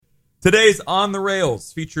Today's On the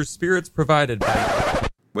Rails features spirits provided by...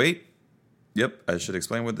 Wait. Yep, I should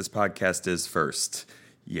explain what this podcast is first.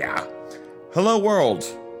 Yeah. Hello, world.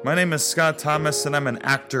 My name is Scott Thomas, and I'm an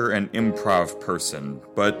actor and improv person.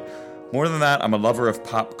 But more than that, I'm a lover of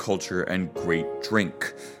pop culture and great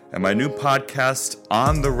drink. And my new podcast,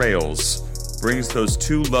 On the Rails, brings those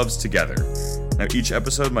two loves together. Now, each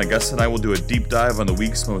episode, my guests and I will do a deep dive on the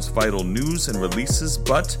week's most vital news and releases,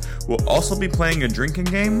 but we'll also be playing a drinking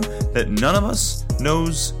game that none of us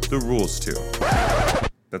knows the rules to.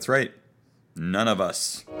 That's right. None of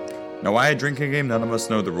us. Now, why a drinking game none of us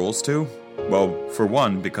know the rules to? Well, for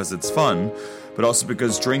one, because it's fun, but also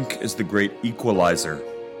because drink is the great equalizer.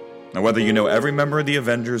 Now, whether you know every member of the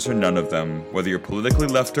Avengers or none of them, whether you're politically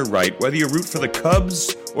left or right, whether you root for the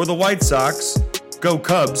Cubs or the White Sox, go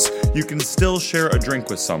Cubs, you can still share a drink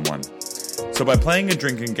with someone. So by playing a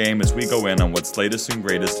drinking game as we go in on what's latest and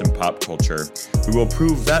greatest in pop culture, we will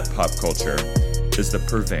prove that pop culture is the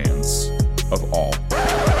purveyance of all.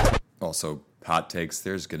 Also, hot takes.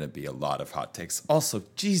 There's going to be a lot of hot takes. Also,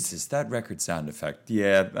 Jesus, that record sound effect.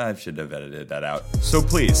 Yeah, I should have edited that out. So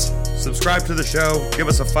please, subscribe to the show, give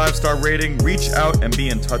us a 5-star rating, reach out and be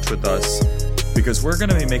in touch with us, because we're going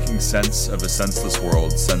to be making sense of a senseless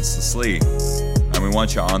world senselessly. And we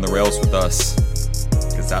want you on the rails with us,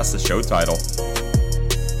 because that's the show title.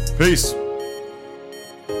 Peace.